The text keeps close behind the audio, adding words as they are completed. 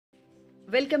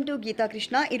Welcome to Gita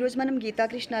Krishna. ఈరోజు మనం గీతా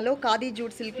కృష్ణలో ఖాదీ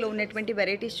జూట్ సిల్క్లో ఉన్నటువంటి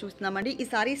వెరైటీస్ చూస్తున్నామండి. ఈ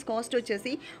సారీస్ కాస్ట్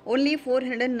వచ్చేసి ఓన్లీ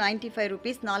 495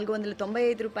 రూపీస్,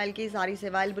 495 రూపాయలకి సారీస్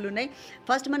అవైలబుల్ ఉన్నాయి.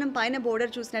 ఫస్ట్ మనం పైన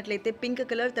బోర్డర్ చూసినట్లయితే పింక్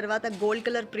కలర్, తర్వాత గోల్డ్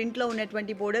కలర్ ప్రింట్లో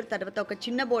ఉన్నటువంటి బోర్డర్, తర్వాత ఒక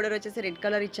చిన్న బోర్డర్ వచ్చేసి రెడ్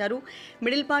కలర్ ఇచ్చారు.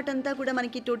 మిడిల్ పార్ట్ అంతా కూడా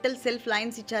మనకి టోటల్ సెల్ఫ్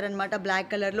లైన్స్ ఇచ్చారనమాట బ్లాక్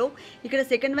కలర్లో. ఇక్కడ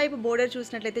సెకండ్ వైపు బోర్డర్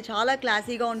చూసినట్లయితే చాలా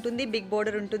క్లాసీగా ఉంటుంది. బిగ్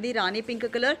బోర్డర్ ఉంటుంది. రాణి pink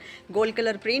colour, gold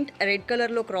colour print, red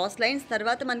కలర్లో క్రాస్ లైన్స్,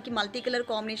 తర్వాత మనకి మల్టీ కలర్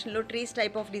కాంబినేషన్లో ట్రీస్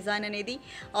టైప్ ఆఫ్ డిజైన్ అనేది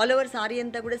ఆల్ ఓవర్ సారీ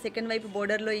అంతా కూడా సెకండ్ వైపు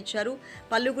బోర్డర్లో ఇచ్చారు.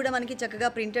 పళ్ళు కూడా మనకి చక్కగా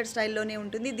ప్రింటెడ్ స్టైల్లోనే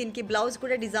ఉంటుంది. దీనికి బ్లౌజ్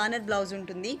కూడా డిజైనర్ బ్లౌజ్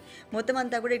ఉంటుంది. మొత్తం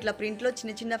అంతా కూడా ఇట్లా ప్రింట్లో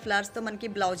చిన్న చిన్న ఫ్లవర్స్తో మనకి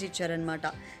బ్లౌజ్ ఇచ్చారనమాట.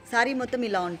 సారీ మొత్తం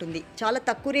ఇలా ఉంటుంది. చాలా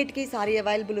తక్కువ రేట్కి సారీ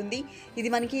అవైలబుల్ ఉంది.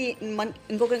 ఇది మనకి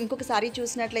ఇంకొక సారీ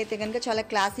చూసినట్లయితే కనుక చాలా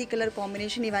క్లాసీ కలర్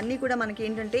కాంబినేషన్. ఇవన్నీ కూడా మనకి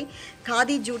ఏంటంటే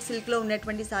ఖాదీ జూట్ సిల్క్లో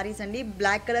ఉన్నటువంటి సారీస్ అండి.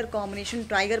 Black colour combination,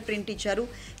 tiger print ఇచ్చారు.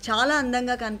 చాలా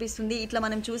అందంగా కనిపిస్తుంది. ఇట్లా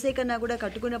మనం చూసే కన్నా కూడా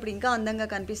కట్టుకున్నప్పుడు ఇంకా అందంగా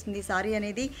కనిపిస్తుంది. సారీ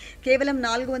అనేది కేవలం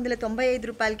 495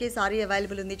 రూపాయలకి సారీ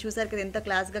అవైలబుల్ ఉంది. చూసారు కదా ఎంత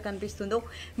క్లాస్గా కనిపిస్తుందో.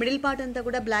 మిడిల్ పార్ట్ అంతా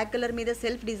కూడా బ్లాక్ కలర్ మీద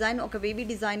సెల్ఫ్ డిజైన్, ఒక వేవీ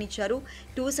డిజైన్ ఇచ్చారు.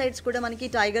 టూ సైడ్స్ కూడా మనకి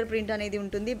టైగర్ ప్రింట్ అనేది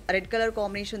ఉంటుంది. రెడ్ కలర్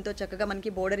కాంబినేషన్తో చక్కగా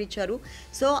మనకి బోర్డర్ ఇచ్చారు.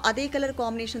 సో అదే కలర్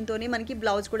కాంబినేషన్తోనే మనకి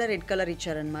బ్లౌజ్ కూడా రెడ్ కలర్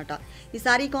ఇచ్చారనమాట. ఈ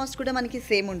సారీ కాస్ట్ కూడా మనకి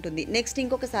సేమ్ ఉంటుంది. నెక్స్ట్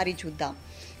ఇంకొక సారీ చూద్దాం.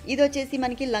 ఇది వచ్చేసి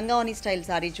మనకి లంగావని స్టైల్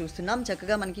సారీ చూస్తున్నాం.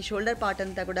 చక్కగా మనకి షోల్డర్ పార్ట్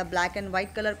అంతా కూడా black and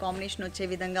white colour combination వచ్చే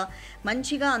విధంగా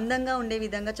మంచిగా అందంగా ఉండే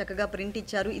విధంగా చక్కగా ప్రింట్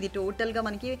ఇచ్చారు. ఇది టోటల్గా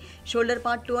మనకి షోల్డర్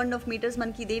పార్ట్ 2.5 మీటర్స్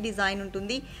మనకి ఇదే డిజైన్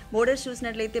ఉంటుంది. బోర్డర్స్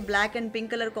చూసినట్లయితే black and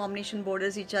pink colour combination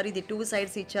borders ఇచ్చారు. ఇది టూ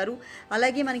సైడ్స్ ఇచ్చారు.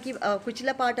 అలాగే మనకి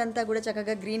కుచ్చిల పార్ట్ అంతా కూడా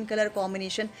చక్కగా గ్రీన్ కలర్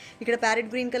కాంబినేషన్. ఇక్కడ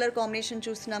ప్యారెట్ గ్రీన్ కలర్ కాంబినేషన్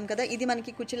చూస్తున్నాం కదా. ఇది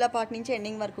మనకి కుచ్చిల పార్ట్ నుంచి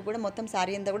ఎండింగ్ వరకు కూడా మొత్తం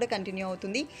సారీ అంతా కూడా కంటిన్యూ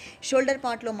అవుతుంది. షోల్డర్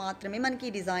పార్ట్లో మాత్రమే మనకి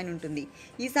ఈ డిజైన్ ఉంటుంది.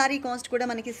 ఈ సారీ కాస్ట్ కూడా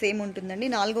మనకి సేమ్ ఉంటుందండి.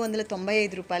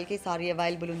 495 రూపాయలకి సారీ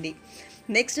అవైలబుల్ ఉంది.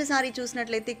 నెక్స్ట్ సారీ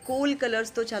చూసినట్లయితే కూల్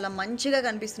కలర్స్తో చాలా మంచిగా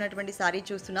కనిపిస్తున్నటువంటి సారీ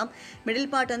చూస్తున్నాం. మిడిల్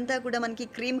పార్ట్ అంతా కూడా మనకి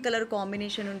క్రీమ్ కలర్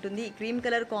కాంబినేషన్ ఉంటుంది. ఈ క్రీమ్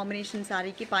కలర్ కాంబినేషన్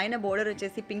సారీకి పైన బోర్డర్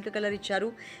వచ్చేసి పింక్ కలర్ ఇచ్చారు.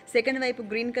 సెకండ్ వైపు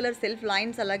గ్రీన్ కలర్ సెల్ఫ్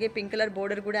లైన్స్, అలాగే పింక్ కలర్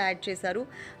బోర్డర్ కూడా యాడ్ చేశారు.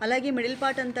 అలాగే మిడిల్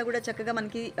పార్ట్ అంతా కూడా చక్కగా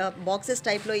మనకి బాక్సెస్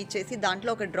టైప్లో ఇచ్చేసి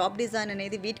దాంట్లో ఒక డ్రాప్ డిజైన్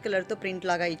అనేది వీట్ కలర్తో ప్రింట్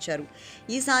లాగా ఇచ్చారు.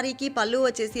 ఈ సారీకి పళ్ళు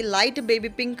వచ్చేసి light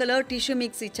baby pink colour tissue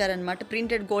mix ఇచ్చారనమాట.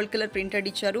 ప్రింటెడ్ గోల్డ్ కలర్ ప్రింటెడ్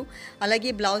ఇచ్చారు.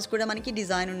 అలాగే బ్లౌజ్ కూడా మనకి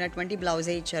డిజైన్ ఉన్నటువంటి బ్లౌజే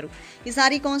ఇచ్చారు. ఈ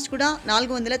సారీ కాస్ట్ కూడా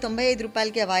 495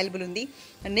 రూపాయలకి అవైలబుల్ ఉంది.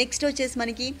 నెక్స్ట్ వచ్చేసి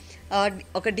మనకి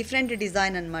ఒక డిఫరెంట్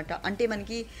డిజైన్ అనమాట. అంటే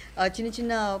మనకి చిన్న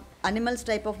చిన్న animals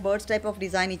type of birds type of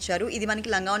design ఇచ్చారు. ఇది మనకి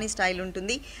లంగావని స్టైల్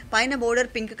ఉంటుంది. పైన border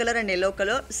pink colour and yellow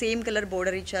colour same colour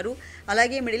border ఇచ్చారు.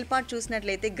 అలాగే మిడిల్ పార్ట్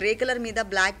చూసినట్లయితే గ్రే కలర్ మీద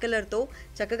బ్లాక్ కలర్తో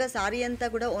చక్కగా సారీ అంతా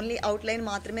కూడా ఓన్లీ అవుట్లైన్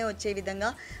మాత్రమే వచ్చే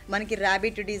విధంగా మనకి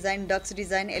rabbit design, ducks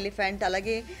design, elephant,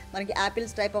 అలాగే మనకి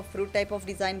apples type of fruit type of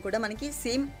design కూడా మనకి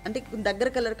సేమ్ అంటే దగ్గర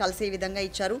కలర్ కలిసే విధంగా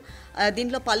ఇచ్చారు.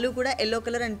 దీంట్లో పళ్ళు కూడా yellow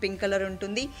colour and pink colour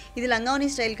ఉంటుంది. ఇది లంగావని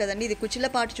స్టైల్ కదండి. ఇది కుచ్చిల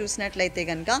పార్ట్ చూసినట్లయితే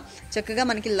కనుక చక్కగా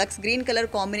మనకి లక్స్ గ్రీన్ కలర్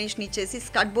కాంబినేషన్ ఇచ్చేసి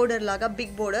స్కర్ట్ బోర్డర్ లాగా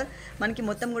బిగ్ బోర్డర్ మనకి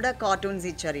మొత్తం కూడా కార్టూన్స్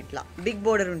ఇచ్చారు. ఇట్లా బిగ్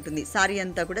బోర్డర్ ఉంటుంది సారీ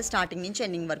అంతా కూడా స్టార్టింగ్ నుంచి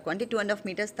ఎండింగ్ వరకు. అంటే 2.5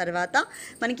 మీటర్స్ తర్వాత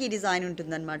మనకి ఈ డిజైన్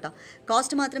ఉంటుందన్నమాట.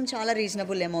 కాస్ట్ మాత్రం చాలా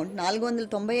రీజనబుల్ అమౌంట్.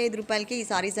 495 రూపాయలకి ఈ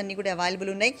సారీస్ అన్నీ కూడా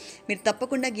అవైలబుల్ ఉన్నాయి. మీరు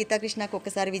తప్పకుండా గీతాకృష్ణకు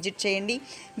ఒకసారి విజిట్ చేయండి.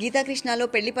 గీతాకృష్ణలో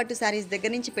పెళ్లి పట్టు సారీస్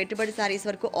దగ్గర నుంచి పెట్టుబడి సారీస్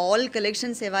వరకు ఆల్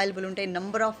కలెక్షన్స్ అవైలబుల్ ఉంటాయి.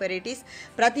 Number of varieties.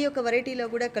 ప్రతి ఒక్క వెరైటీలో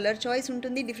కూడా కలర్ చాయిస్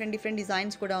ఉంటుంది. డిఫరెంట్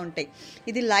డిజైన్స్ కూడా ఉంటాయి.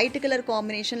 ఇది లైట్ కలర్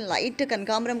కాంబినేషన్, లైట్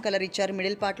కనకాంబరం కలర్ ఇచ్చారు.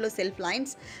 మిడిల్ పార్ట్లో సెల్ఫ్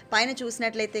లైన్స్, పైన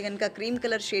చూసినట్లయితే కనుక క్రీమ్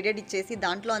కలర్ షేడెడ్ ఇచ్చేసి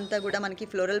దాంట్లో అంతా కూడా మనకి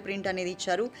ఫ్లోరల్ ప్రింట్ అనేది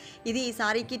ఇచ్చారు. ఇది ఈ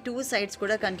సారీకి టూ సైడ్స్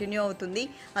కూడా కంటిన్యూ అవుతుంది.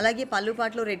 అలాగే పళ్ళు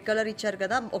పార్ట్లో రెడ్ కలర్ ఇచ్చారు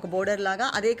కదా ఒక బోర్డర్ లాగా,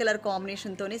 అదే కలర్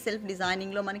కాంబినేషన్తోనే సెల్ఫ్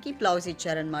డిజైనింగ్లో మనకి బ్లౌజ్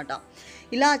ఇచ్చారనమాట.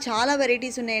 ఇలా చాలా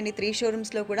వెరైటీస్ ఉన్నాయండి 3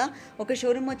 షోరూమ్స్లో కూడా. ఒక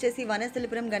షోరూమ్ వచ్చేసి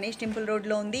వనస్థలిపురం గణేష్ టెంపుల్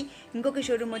రోడ్లో ఉంది. ఇంకొక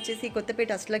షోరూమ్ వచ్చేసి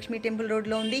కొత్తపేట అష్టలక్ష్మి టెంపుల్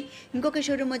రోడ్లో ఉంది. ఇంకొక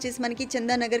షోరూమ్ వచ్చేసి మనకి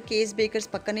చందానగర్ కేఎస్ బేకర్స్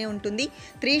పక్కనే ఉంటుంది.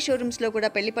 3 షోరూమ్స్లో కూడా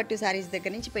పెళ్లి పట్టు సారీస్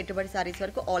దగ్గర నుంచి పెట్టుబడి సారీస్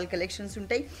వరకు ఆల్ కలెక్షన్స్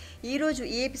ఉంటాయి. ఈరోజు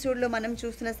ఈ ఎపిసోడ్లో మనం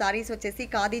చూస్తున్న సారీస్ వచ్చేసి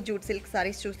ఖాదీ జూట్ సిల్క్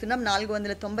సారీస్ చూస్తున్నాం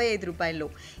 495 రూపాయల్లో.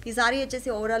 ఈ సారీ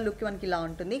వచ్చేసి ఓవరాల్ లుక్ మనకి ఇలా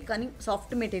ఉంటుంది, కానీ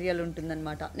సాఫ్ట్ మెటీరియల్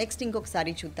ఉంటుందన్నమాట. నెక్స్ట్ ఇంకొక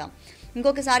సారీ చూద్దాం.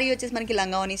 ఇంకొక సారీ వచ్చేసి మనకి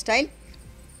లంగావని స్టైల్.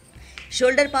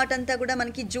 షోల్డర్ పార్ట్ అంతా కూడా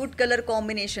మనకి జూట్ కలర్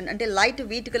కాంబినేషన్, అంటే light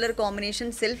wheat colour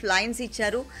combination, self lines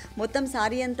ఇచ్చారు. మొత్తం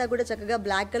సారీ అంతా కూడా చక్కగా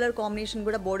బ్లాక్ కలర్ కాంబినేషన్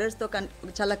కూడా బోర్డర్స్తో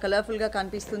చాలా కలర్ఫుల్గా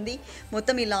కనిపిస్తుంది.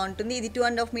 మొత్తం ఇలా ఉంటుంది. ఇది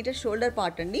 2.5 మీటర్స్ షోల్డర్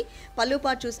పార్ట్ అండి. పళ్ళు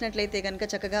పార్ట్ చూసినట్లయితే కనుక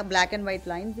చక్కగా బ్లాక్ అండ్ వైట్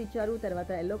లైన్స్ ఇచ్చారు.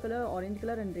 తర్వాత yellow colour, orange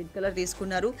colour and red colour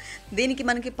తీసుకున్నారు. దీనికి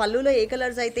మనకి పళ్ళులో ఏ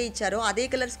కలర్స్ అయితే ఇచ్చారో అదే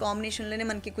కలర్స్ కాంబినేషన్లోనే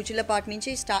మనకి కుచ్చిల పార్ట్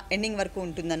నుంచి ఎండింగ్ వరకు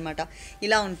ఉంటుందన్నమాట.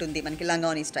 ఇలా ఉంటుంది మనకి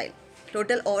లంగావని style.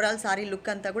 Total overall sorry look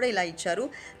అంతా కూడా ఇలా ఇచ్చారు.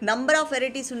 నంబర్ ఆఫ్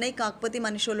వెరైటీస్ ఉన్నాయి, కాకపోతే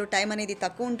మన షోలో టైం అనేది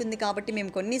తక్కువ ఉంటుంది కాబట్టి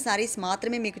మేము కొన్ని సారీస్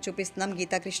మాత్రమే మీకు చూపిస్తున్నాం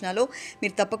గీతాకృష్ణలో.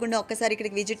 మీరు తప్పకుండా ఒక్కసారి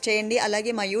ఇక్కడికి విజిట్ చేయండి.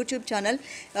 అలాగే మా యూట్యూబ్ ఛానల్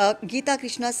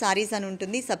గీతాకృష్ణ సారీస్ అని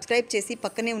ఉంటుంది, సబ్స్క్రైబ్ చేసి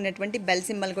పక్కనే ఉన్నటువంటి బెల్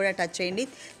సింబల్ కూడా టచ్ చేయండి.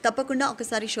 తప్పకుండా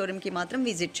ఒకసారి షోరూమ్కి మాత్రం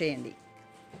విజిట్ చేయండి.